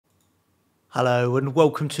Hello and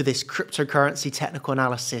welcome to this cryptocurrency technical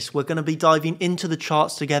analysis. We're going to be diving into the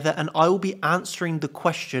charts together and I will be answering the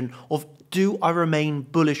question of, do I remain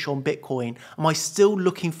bullish on Bitcoin? Am I still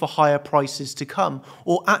looking for higher prices to come?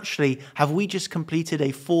 Or actually, have we just completed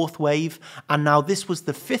a fourth wave and now this was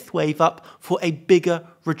the fifth wave up for a bigger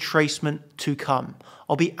retracement to come?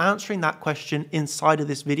 I'll be answering that question inside of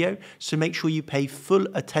this video, so make sure you pay full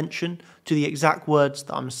attention to the exact words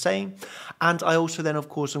that I'm saying. And I also then, of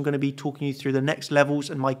course, I'm going to be talking you through the next levels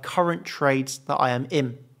and my current trades that I am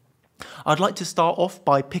in. I'd like to start off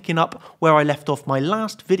by picking up where I left off my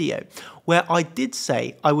last video, where I did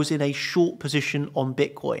say I was in a short position on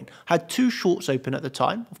Bitcoin. I had two shorts open at the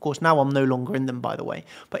time. Of course, now I'm no longer in them, by the way.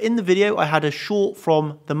 But in the video, I had a short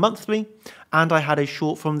from the monthly and I had a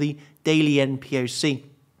short from the daily NPOC.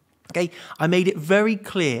 Okay, I made it very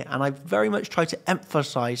clear and I very much tried to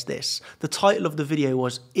emphasize this. The title of the video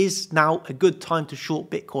was, is now a good time to short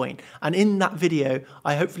Bitcoin? And in that video,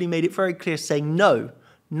 I hopefully made it very clear saying no.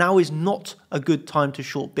 Now is not a good time to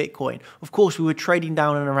short Bitcoin. Of course, we were trading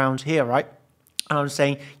down and around here, right? And I'm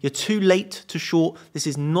saying you're too late to short. This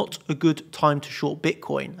is not a good time to short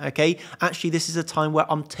Bitcoin, okay? Actually, this is a time where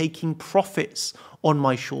I'm taking profits on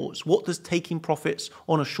my shorts. What does taking profits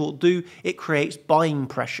on a short do? It creates buying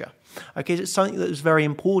pressure, okay? So it's something that is very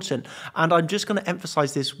important. And I'm just going to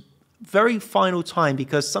emphasize this very final time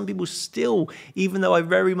because some people still, even though I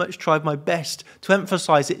very much tried my best to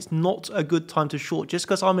emphasize it's not a good time to short, just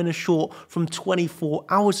because I'm in a short from 24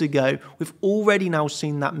 hours ago, we've already now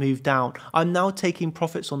seen that move down. I'm now taking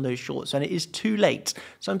profits on those shorts and it is too late.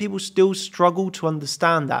 Some people still struggle to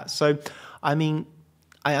understand that. So, I mean,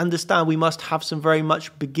 I understand we must have some very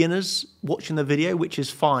much beginners watching the video, which is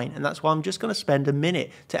fine. And that's why I'm just going to spend a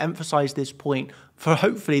minute to emphasize this point for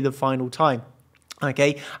hopefully the final time.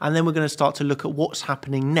 Okay, and then we're going to start to look at what's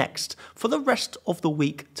happening next for the rest of the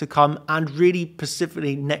week to come and really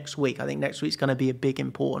specifically next week. I think next week's going to be a big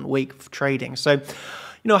important week for trading. So,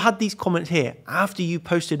 I had these comments here. After you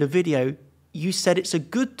posted a video, you said it's a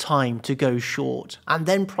good time to go short and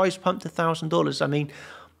then price pumped $1,000. I mean,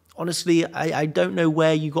 honestly, I don't know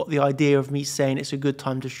where you got the idea of me saying it's a good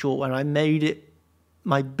time to short when I made it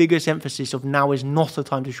my biggest emphasis of now is not a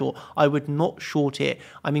time to short. I would not short it.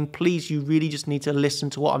 I mean, please, you really just need to listen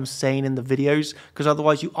to what I'm saying in the videos because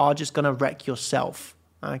otherwise you are just going to wreck yourself.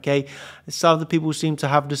 Okay. Some other people seem to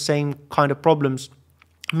have the same kind of problems.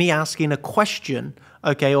 Me asking a question,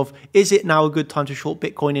 okay, of is it now a good time to short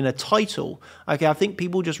Bitcoin in a title? Okay, I think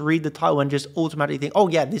people just read the title and just automatically think, oh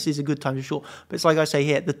yeah, this is a good time to short. But it's like I say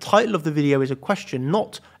here, the title of the video is a question,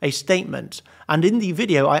 not a statement. And in the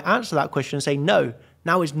video, I answer that question and say, no,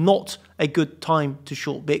 now is not a good time to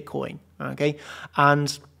short Bitcoin, okay?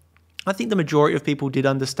 And I think the majority of people did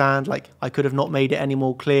understand, like I could have not made it any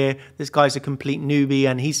more clear. This guy's a complete newbie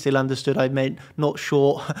and he still understood I meant not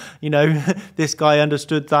short. This guy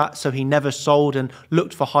understood that, so he never sold and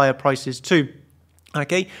looked for higher prices too.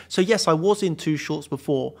 Okay, so yes, I was in two shorts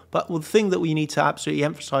before, but the thing that we need to absolutely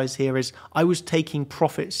emphasize here is I was taking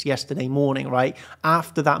profits yesterday morning, right?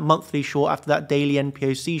 After that monthly short, after that daily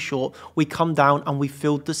NPOC short, we come down and we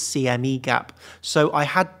filled the CME gap. So I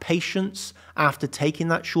had patience after taking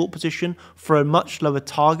that short position for a much lower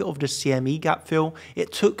target of the CME gap fill.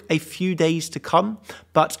 It took a few days to come,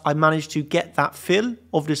 but I managed to get that fill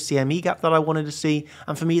of the CME gap that I wanted to see.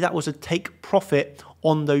 And for me, that was a take profit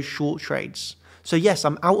on those short trades. So yes,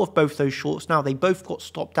 I'm out of both those shorts now. They both got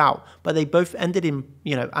stopped out, but they both ended in,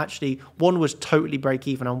 actually one was totally break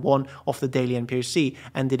even and one off the daily NPOC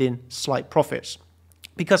ended in slight profits.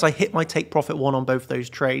 Because I hit my take profit one on both those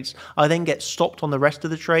trades, I then get stopped on the rest of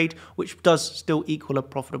the trade, which does still equal a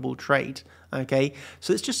profitable trade. Okay,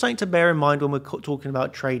 so it's just something to bear in mind when we're talking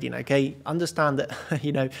about trading. Okay, understand that,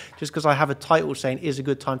 just because I have a title saying is a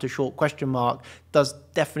good time to short ? Does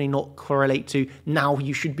definitely not correlate to now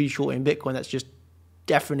you should be shorting Bitcoin. That's just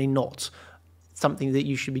definitely not something that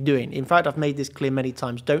you should be doing. In fact, I've made this clear many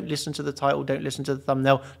times. Don't listen to the title, don't listen to the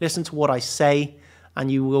thumbnail, listen to what I say, and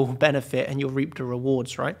you will benefit and you'll reap the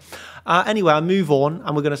rewards, right? Anyway, I move on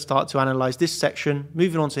and we're going to start to analyze this section,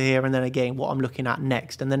 moving on to here, and then again, what I'm looking at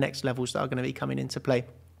next and the next levels that are going to be coming into play.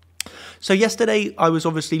 So yesterday, I was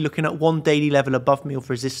obviously looking at one daily level above me of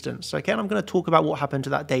resistance, okay? And I'm going to talk about what happened to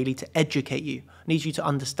that daily to educate you. I need you to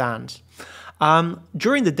understand.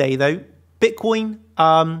 During the day, though, Bitcoin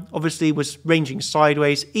obviously was ranging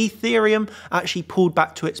sideways. Ethereum actually pulled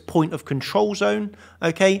back to its point of control zone,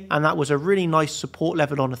 okay? And that was a really nice support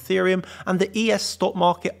level on Ethereum. And the ES stock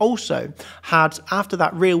market also had, after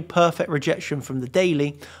that real perfect rejection from the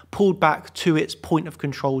daily, pulled back to its point of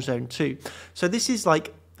control zone too. So this is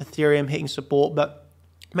like Ethereum hitting support, but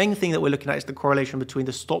Main thing that we're looking at is the correlation between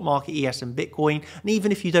the stock market, ES, and Bitcoin. And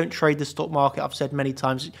even if you don't trade the stock market, I've said many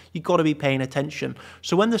times, you've got to be paying attention.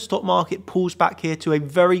 So when the stock market pulls back here to a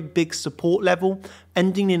very big support level,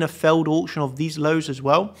 ending in a failed auction of these lows as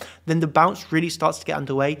well, then the bounce really starts to get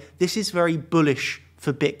underway. This is very bullish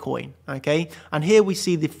for Bitcoin, okay? And here we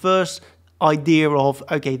see the first idea of,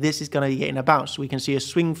 okay, this is going to be getting a bounce. We can see a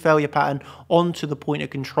swing failure pattern onto the point of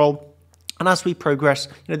control. And as we progress,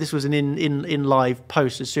 this was an in live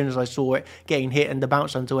post. As soon as I saw it getting hit and the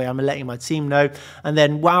bounce underway, I'm letting my team know. And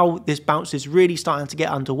then, wow, this bounce is really starting to get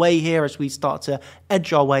underway here as we start to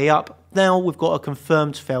edge our way up. Now we've got a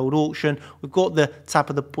confirmed failed auction. We've got the tap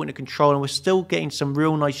of the point of control, and we're still getting some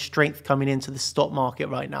real nice strength coming into the stock market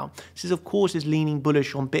right now. This is, of course, is leaning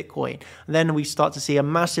bullish on Bitcoin. And then we start to see a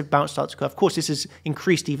massive bounce start to go. Of course, this has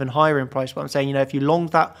increased even higher in price, but I'm saying, if you long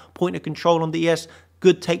that point of control on the ES,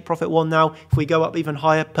 good take profit one now. If we go up even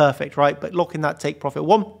higher, perfect, right? But locking that take profit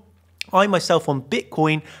one. I myself on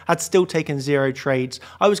Bitcoin had still taken 0 trades.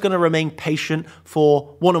 I was going to remain patient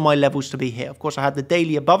for one of my levels to be hit. Of course, I had the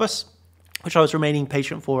daily above us, which I was remaining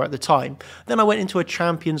patient for at the time. Then I went into a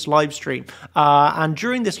champions live stream. And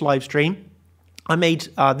during this live stream, I made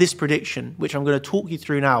this prediction, which I'm going to talk you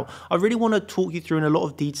through now. I really want to talk you through in a lot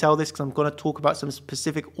of detail this, because I'm going to talk about some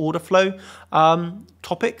specific order flow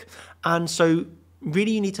topic. And so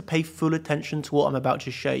really, you need to pay full attention to what I'm about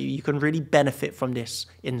to show you. You can really benefit from this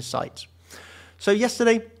insight. So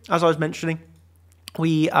yesterday, as I was mentioning,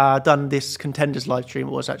 we done this contenders live stream,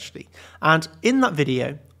 it was actually. And in that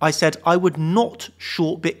video, I said I would not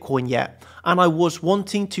short Bitcoin yet. And I was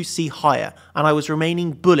wanting to see higher. And I was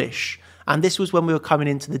remaining bullish. And this was when we were coming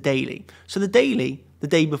into the daily. So the daily, the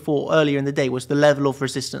day before, earlier in the day, was the level of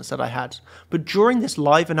resistance that I had. But during this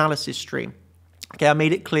live analysis stream, okay, I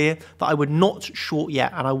made it clear that I would not short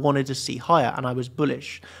yet, and I wanted to see higher, and I was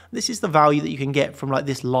bullish. This is the value that you can get from like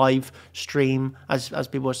this live stream, as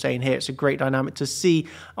people are saying here. It's a great dynamic to see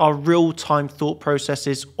our real-time thought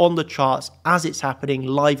processes on the charts as it's happening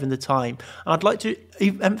live in the time. And I'd like to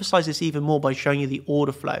emphasize this even more by showing you the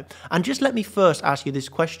order flow. And just let me first ask you this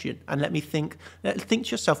question, and let me think to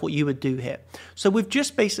yourself what you would do here. So we've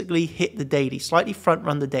just basically hit the daily, slightly front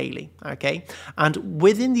run the daily, okay? And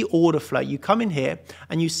within the order flow, you come in here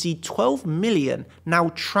and you see 12 million now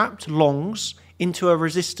trapped longs into a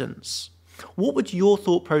resistance. What would your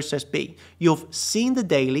thought process be? You've seen the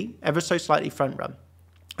daily ever so slightly front run.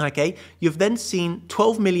 Okay, you've then seen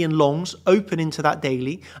 12 million longs open into that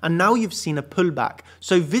daily, and now you've seen a pullback.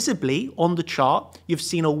 So visibly on the chart, you've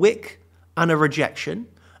seen a wick and a rejection.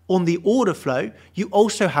 On the order flow, you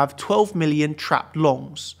also have 12 million trapped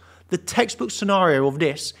longs. The textbook scenario of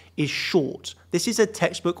this is short. This is a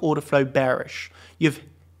textbook order flow bearish. You've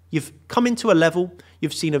come into a level,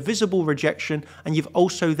 you've seen a visible rejection, and you've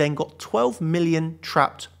also then got 12 million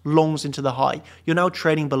trapped longs into the high. You're now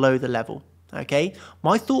trading below the level. Okay,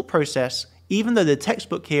 my thought process, even though the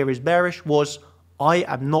textbook here is bearish, was I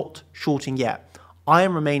am not shorting yet. I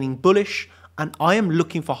am remaining bullish, and I am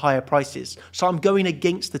looking for higher prices. So I'm going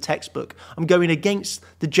against the textbook. I'm going against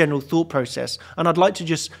the general thought process. And I'd like to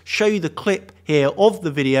just show you the clip here of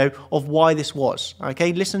the video of why this was.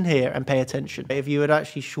 Okay, listen here and pay attention. If you had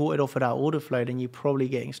actually shorted off of that order flow, then you're probably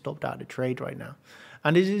getting stopped out of the trade right now.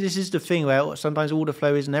 And this is the thing where sometimes order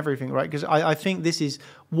flow isn't everything, right? Because I think this is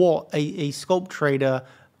what a scalp trader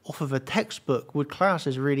off of a textbook would class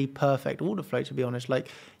as really perfect order flow, to be honest. Like,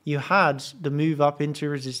 you had the move up into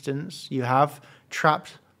resistance, you have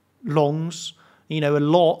trapped longs, a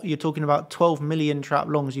lot, you're talking about 12 million trapped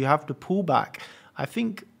longs, you have the pullback. I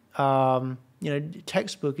think,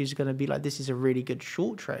 textbook is going to be like, this is a really good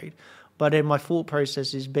short trade. But then my thought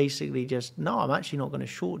process is basically just, no, I'm actually not going to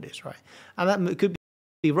short this, right? And that could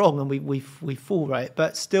be wrong, and we fall, right?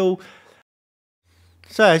 But still,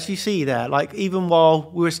 so as you see there, like, even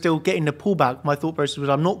while we were still getting the pullback, my thought process was,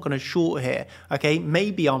 I'm not going to short here. Okay,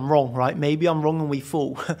 maybe I'm wrong, right? Maybe I'm wrong and we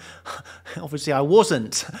fall. Obviously I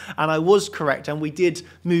wasn't, and I was correct, and we did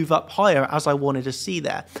move up higher as I wanted to see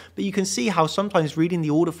there. But you can see how sometimes reading the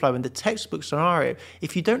order flow in the textbook scenario,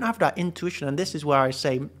 if you don't have that intuition, and this is where I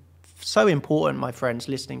say, so important, my friends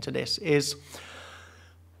listening to this, is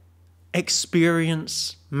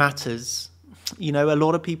experience matters. A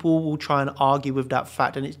lot of people will try and argue with that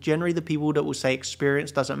fact, and it's generally the people that will say experience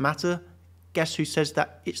doesn't matter. Guess who says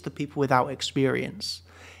that? It's the people without experience.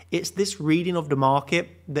 It's this reading of the market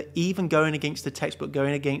that, even going against the textbook,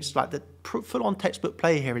 going against like the full-on textbook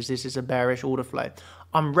play here, is this is a bearish order flow.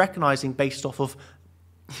 I'm recognizing based off of,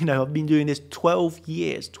 I've been doing this 12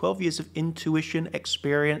 years of intuition,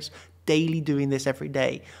 experience, daily doing this every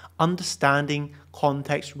day. understanding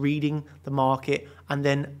context, reading the market, and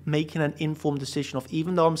then making an informed decision of,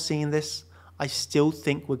 even though I'm seeing this, I still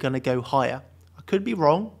think we're going to go higher. I could be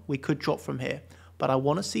wrong. We could drop from here, but I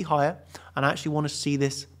want to see higher, and I actually want to see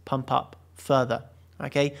this pump up further.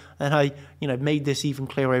 Okay, and I, made this even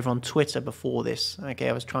clearer over on Twitter before this. Okay,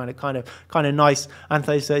 I was trying to kind of nice, and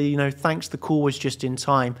they say, thanks, the call was just in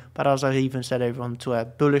time. But as I even said over on Twitter,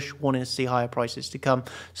 bullish, wanting to see higher prices to come.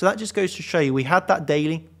 So that just goes to show you, we had that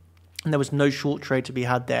daily, and there was no short trade to be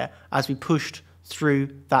had there as we pushed through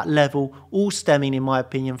that level, all stemming, in my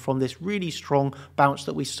opinion, from this really strong bounce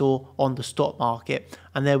that we saw on the stock market.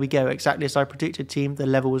 And there we go, exactly as I predicted, team. The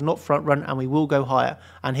level was not front run, and we will go higher.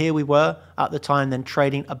 And here we were at the time, then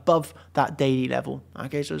trading above that daily level.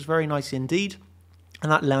 Okay, so it's very nice indeed,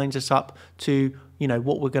 and that lines us up to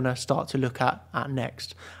what we're going to start to look at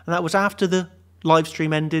next. And that was after the live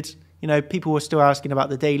stream ended. People were still asking about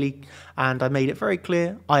the daily, and I made it very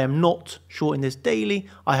clear, I am not shorting this daily.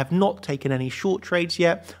 I have not taken any short trades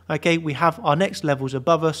yet. Okay, we have our next levels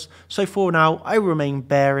above us. So for now, I remain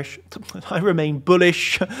bearish. I remain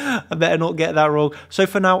bullish. I better not get that wrong. So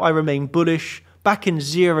for now, I remain bullish. Back in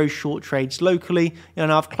 0 short trades locally.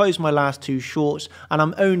 I've closed my last 2 shorts, and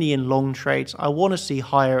I'm only in long trades. I want to see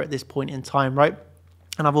higher at this point in time, right?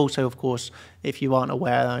 And I've also, of course, if you aren't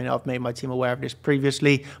aware, I've made my team aware of this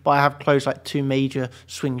previously, but I have closed like 2 major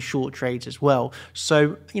swing short trades as well.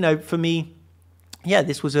 So, for me, yeah,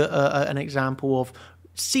 this was an example of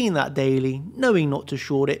seeing that daily, knowing not to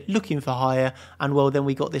short it, looking for higher, and well, then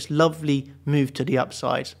we got this lovely move to the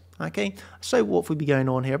upside. Okay, so what will be going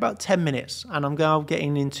on here? About 10 minutes, and I'm now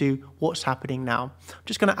getting into what's happening now. I'm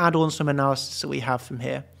just going to add on some analysis that we have from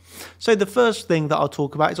here. So the first thing that I'll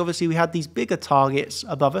talk about is obviously we had these bigger targets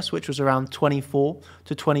above us, which was around 24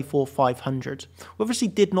 to 24,500. We obviously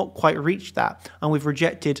did not quite reach that, and we've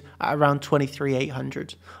rejected at around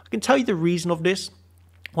 23,800. I can tell you the reason of this.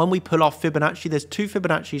 When we pull off Fibonacci, there's 2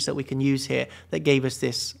 Fibonacci's that we can use here that gave us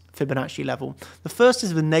this Fibonacci level. The first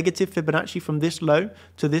is the negative Fibonacci from this low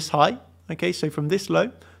to this high. Okay, so from this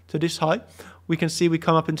low to this high, we can see we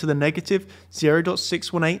come up into the negative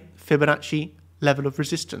 0.618 Fibonacci level of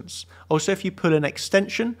resistance. Also, if you pull an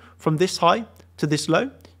extension from this high to this low,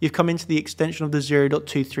 you've come into the extension of the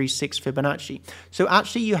 0.236 Fibonacci. So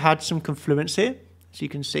actually you had some confluence here, as you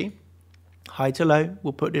can see. High to low,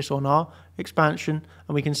 we'll put this on our expansion,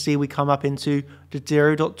 and we can see we come up into the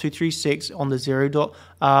 0.236 on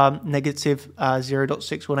the negative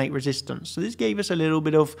 0.618 resistance. So this gave us a little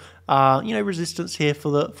bit of resistance here for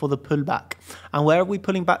the pullback. And where are we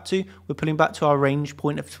pulling back to? We're pulling back to our range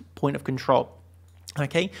point of control.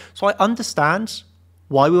 Okay, so I understand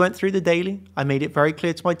why we went through the daily. I made it very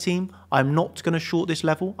clear to my team, I'm not going to short this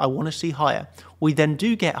level. I want to see higher. We then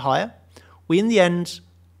do get higher. We, in the end,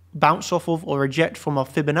 bounce off of or reject from our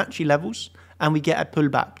Fibonacci levels, and we get a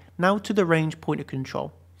pullback now to the range point of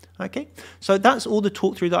control. Okay, so that's all the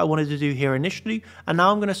talk through that I wanted to do here initially, and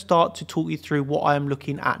now I'm going to start to talk you through what I am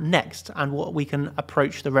looking at next and what we can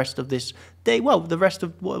approach the rest of this day. Well, the rest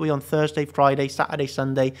of what are we on? Thursday, Friday, Saturday,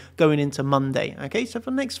 Sunday, going into Monday. Okay, so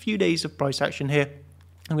for the next few days of price action here,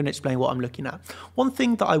 I'm going to explain what I'm looking at. One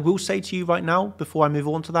thing that I will say to you right now before I move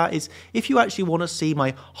on to that is, if you actually want to see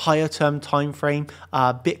my higher term time frame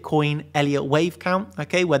Bitcoin Elliott wave count,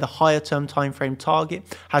 okay, where the higher term time frame target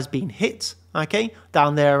has been hit, okay,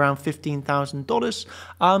 down there around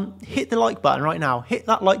 $15,000, hit the like button right now. Hit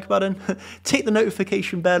that like button, tick the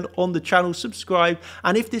notification bell on the channel, subscribe,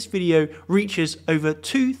 and if this video reaches over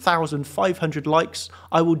 2,500 likes,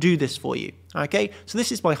 I will do this for you. Okay, so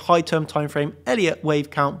this is my high term time frame Elliott wave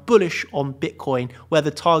count bullish on Bitcoin, where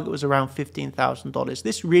the target was around $15,000.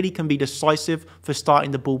 This really can be decisive for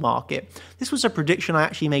starting the bull market. This was a prediction I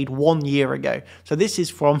actually made 1 year ago, so this is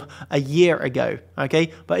from a year ago.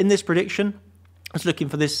 Okay, but in this prediction, I was looking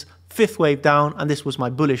for this 5th wave down, and this was my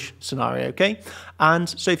bullish scenario. Okay, and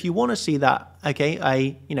so if you want to see that, okay,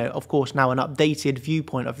 of course now an updated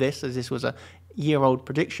viewpoint of this, as this was a year-old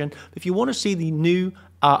prediction. But if you want to see the new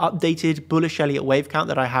updated bullish Elliott wave count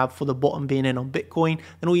that I have for the bottom being in on Bitcoin,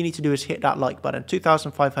 then all you need to do is hit that like button,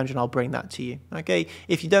 2,500, I'll bring that to you. Okay,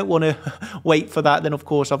 if you don't want to wait for that, then of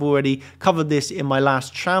course I've already covered this in my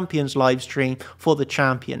last champions live stream for the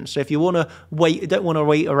champions. So if you want to wait, don't want to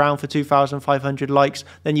wait around for 2,500 likes,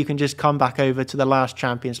 then you can just come back over to the last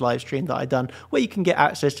champions live stream that I done, where you can get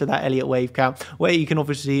access to that Elliott wave count, where you can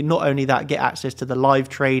obviously not only that, get access to the live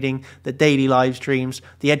trading, the daily live streams,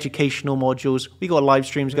 the educational modules. We got live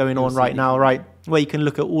streams going on right now, right, where you can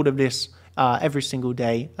look at all of this every single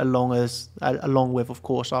day, along with, of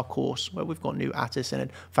course, our course, where we've got new Attis and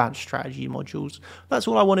advanced strategy modules. That's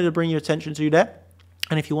all I wanted to bring your attention to there.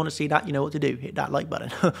 And if you want to see that, you know what to do. Hit that like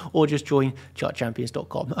button or just join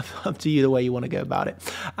chartchampions.com. Up to you the way you want to go about it.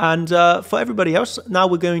 And for everybody else, now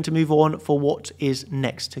we're going to move on for what is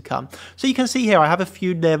next to come. So you can see here, I have a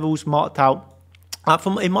few levels marked out.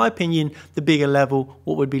 In my opinion, the bigger level,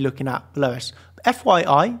 what we'd be looking at below us.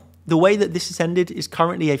 FYI, the way that this is ended is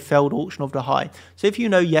currently a failed auction of the high. So if you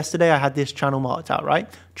know, yesterday I had this channel marked out, right?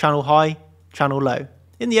 Channel high, channel low.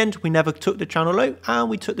 In the end, we never took the channel low and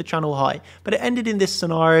we took the channel high. But it ended in this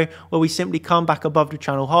scenario where we simply come back above the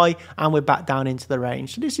channel high and we're back down into the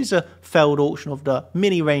range. So this is a failed auction of the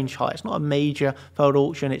mini range high. It's not a major failed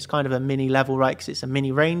auction. It's kind of a mini level, right? Because it's a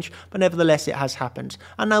mini range. But nevertheless, it has happened.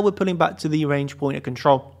 And now we're pulling back to the range point of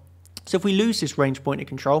control. So if we lose this range point of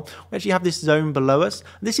control, we actually have this zone below us.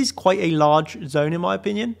 This is quite a large zone in my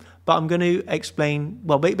opinion, but I'm going to explain,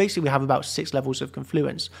 well, basically we have about 6 levels of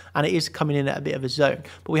confluence and it is coming in at a bit of a zone.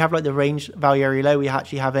 But we have like the range value area low, we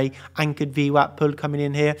actually have a anchored VWAP pull coming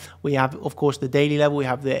in here. We have, of course, the daily level, we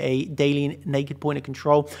have a daily naked point of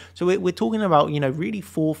control. So we're talking about, you know, really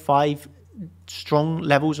 4 or 5 strong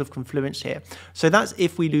levels of confluence here. So that's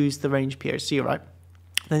if we lose the range POC, right?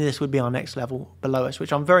 Then this would be our next level below us,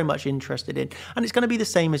 which I'm very much interested in. And it's going to be the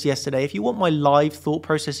same as yesterday. If you want my live thought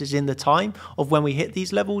processes in the time of when we hit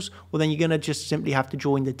these levels, well, then you're going to just simply have to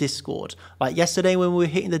join the Discord. Like yesterday when we were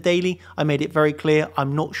hitting the daily, I made it very clear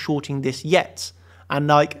I'm not shorting this yet. And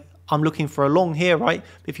like, I'm looking for a long here, right?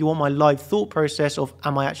 If you want my live thought process of,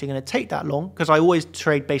 am I actually going to take that long? Because I always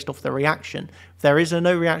trade based off the reaction. If there is a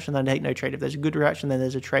no reaction, then I take no trade. If there's a good reaction, then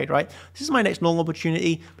there's a trade, right? This is my next long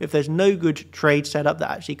opportunity. But if there's no good trade setup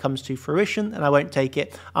that actually comes to fruition, then I won't take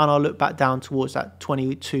it. And I'll look back down towards that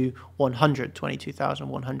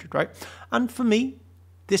 22,100, right? And for me,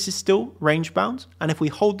 this is still range bound. And if we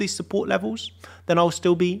hold these support levels, then I'll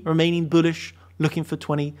still be remaining bullish, looking for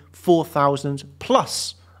 24,000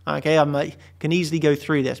 plus. Okay, I can easily go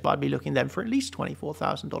through this, but I'd be looking then for at least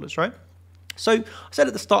 $24,000, right? So I said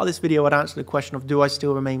at the start of this video, I'd answer the question of, do I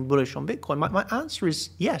still remain bullish on Bitcoin? My answer is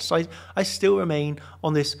yes, I still remain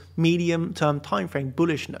on this medium-term time frame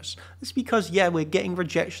bullishness. It's because, yeah, we're getting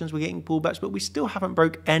rejections, we're getting pullbacks, but we still haven't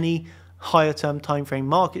broke any higher term time frame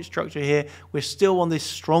market structure here. We're still on this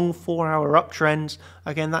strong 4-hour uptrend.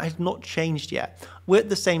 Again, that has not changed yet. We're at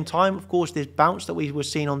the same time, of course, this bounce that we were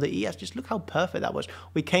seeing on the ES, just look how perfect that was.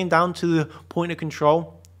 We came down to the point of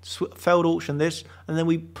control, failed auction this, and then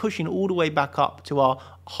we pushing all the way back up to our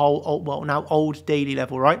whole, well, now old daily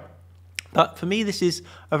level, right? But for me, this is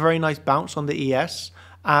a very nice bounce on the ES,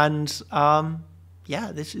 and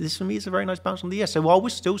yeah, this for me is a very nice bounce on the ES. So while we're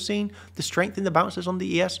still seeing the strength in the bounces on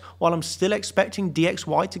the ES, while I'm still expecting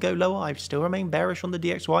DXY to go lower, I still remain bearish on the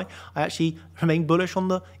DXY. I actually remain bullish on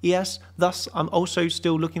the ES. Thus, I'm also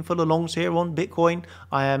still looking for the longs here on Bitcoin.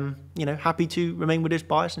 I am, you know, happy to remain with this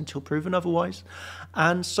bias until proven otherwise.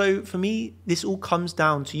 And so for me, this all comes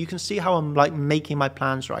down to, you can see how I'm like making my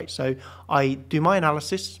plans, right? So I do my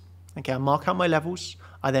analysis. Okay, I mark out my levels.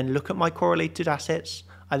 I then look at my correlated assets.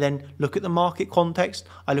 I then look at the market context.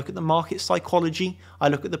 I look at the market psychology. I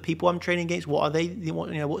look at the people I'm trading against. What are they?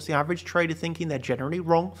 What's the average trader thinking? They're generally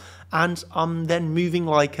wrong, and I'm then moving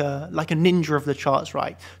like a ninja of the charts,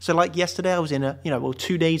 right? So like yesterday, I was in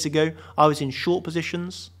 2 days ago, I was in short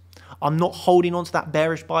positions. I'm not holding on to that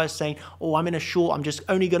bearish bias saying, oh, I'm in a short. I'm just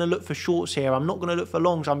only going to look for shorts here. I'm not going to look for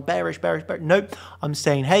longs. I'm bearish. Nope. I'm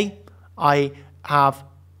saying, hey, I have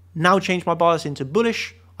now changed my bias into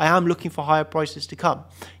bullish. I am looking for higher prices to come.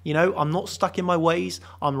 You know, I'm not stuck in my ways.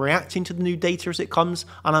 I'm reacting to the new data as it comes,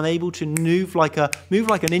 and I'm able to move like a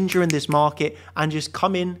ninja in this market and just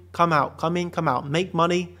come in, come out, come in, come out, make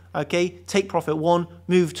money, okay? Take profit one,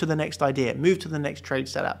 move to the next idea, move to the next trade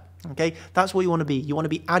setup. Okay, that's what you want to be. You want to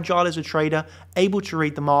be agile as a trader, able to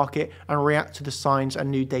read the market and react to the signs and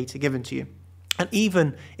new data given to you. And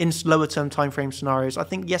even in slower term time frame scenarios, I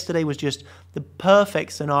think yesterday was just the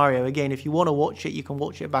perfect scenario. Again, if you want to watch it, you can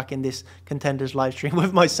watch it back in this contenders live stream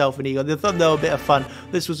with myself and Igor. They thought they were a bit of fun.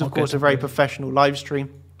 This was, of course, a very professional live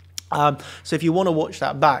stream. So if you want to watch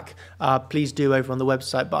that back, please do over on the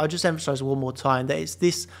website. But I'll just emphasize one more time that it's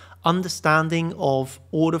this understanding of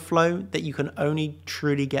order flow that you can only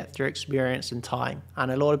truly get through experience and time.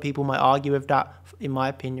 And a lot of people might argue with that, in my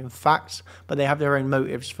opinion, facts, but they have their own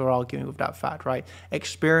motives for arguing with that fact, right?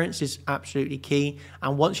 Experience is absolutely key.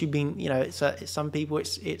 And once you've been, it's some people,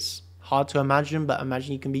 it's hard to imagine, but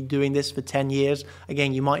imagine you can be doing this for 10 years.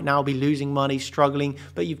 Again, you might now be losing money, struggling,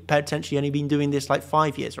 but you've potentially only been doing this like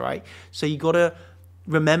 5 years, right? So you got to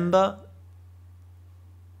remember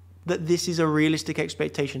that this is a realistic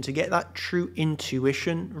expectation. To get that true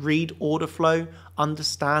intuition, read order flow,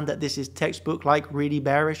 understand that this is textbook like really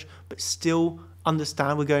bearish, but still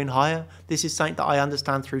understand we're going higher. This is something that I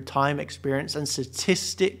understand through time, experience, and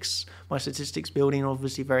statistics. My statistics building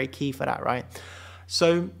obviously very key for that, right?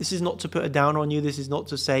 So this is not to put a down on you. This is not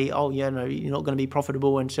to say, oh yeah, no, you're not going to be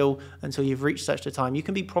profitable until you've reached such a time. You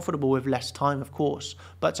can be profitable with less time, of course,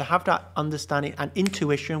 but to have that understanding and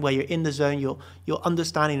intuition where you're in the zone, you're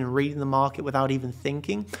understanding and reading the market without even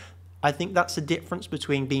thinking. I think that's the difference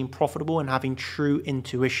between being profitable and having true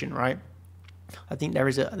intuition, right? I think there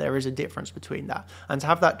is a difference between that, and to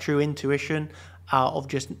have that true intuition of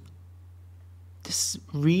just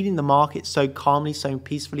reading the market so calmly, so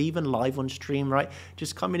peacefully, even live on stream, right?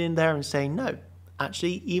 Just coming in there and saying, no,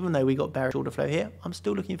 actually, even though we got bearish order flow here, I'm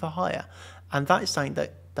still looking for higher. And that is something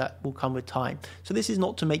that will come with time. So this is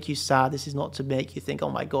not to make you sad. This is not to make you think, oh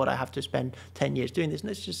my God, I have to spend 10 years doing this.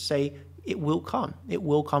 Let's just say it will come. It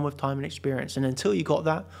will come with time and experience. And until you got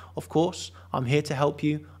that, of course, I'm here to help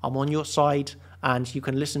you. I'm on your side, and you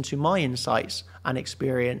can listen to my insights and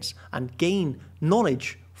experience and gain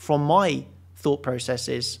knowledge from my thought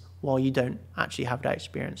processes while you don't actually have that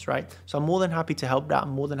experience, right? So I'm more than happy to help that.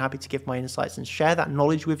 I'm more than happy to give my insights and share that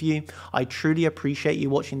knowledge with you. I truly appreciate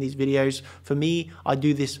you watching these videos. For me, I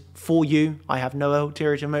do this for you. I have no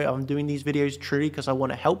ulterior motive. I'm doing these videos truly because I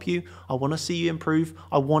want to help you. I want to see you improve.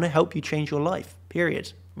 I want to help you change your life,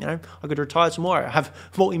 period. You know, I could retire tomorrow, have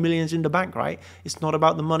multi-millions in the bank, right? It's not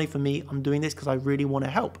about the money for me. I'm doing this because I really want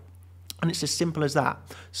to help. And it's as simple as that.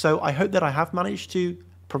 So I hope that I have managed to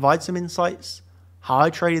provide some insights, how I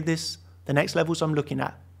traded this, the next levels I'm looking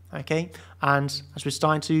at, okay? And as we're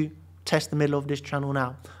starting to test the middle of this channel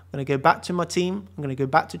now, I'm going to go back to my team. I'm going to go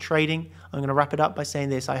back to trading. I'm going to wrap it up by saying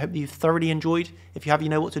this. I hope you've thoroughly enjoyed. If you have, you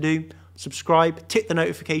know what to do. Subscribe, tick the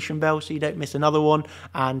notification bell so you don't miss another one,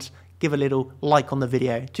 and give a little like on the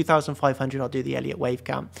video. 2,500, I'll do the Elliott wave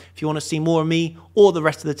count. If you want to see more of me or the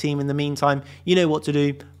rest of the team in the meantime, you know what to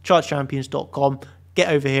do. chartchampions.com. Get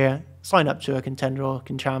over here. Sign up to a Contender or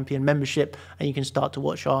Champion membership, and you can start to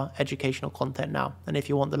watch our educational content now. And if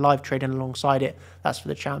you want the live trading alongside it, that's for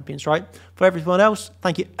the champions, right? For everyone else,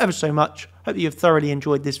 thank you ever so much. Hope that you've thoroughly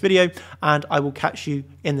enjoyed this video, and I will catch you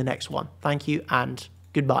in the next one. Thank you and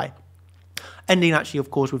goodbye. Ending actually, of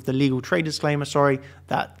course, with the legal trade disclaimer,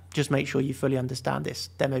 that just make sure you fully understand this.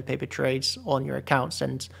 Demo paper trades on your accounts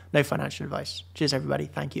and no financial advice. Cheers, everybody.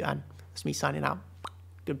 Thank you, and that's me signing out.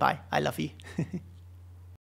 Goodbye. I love you.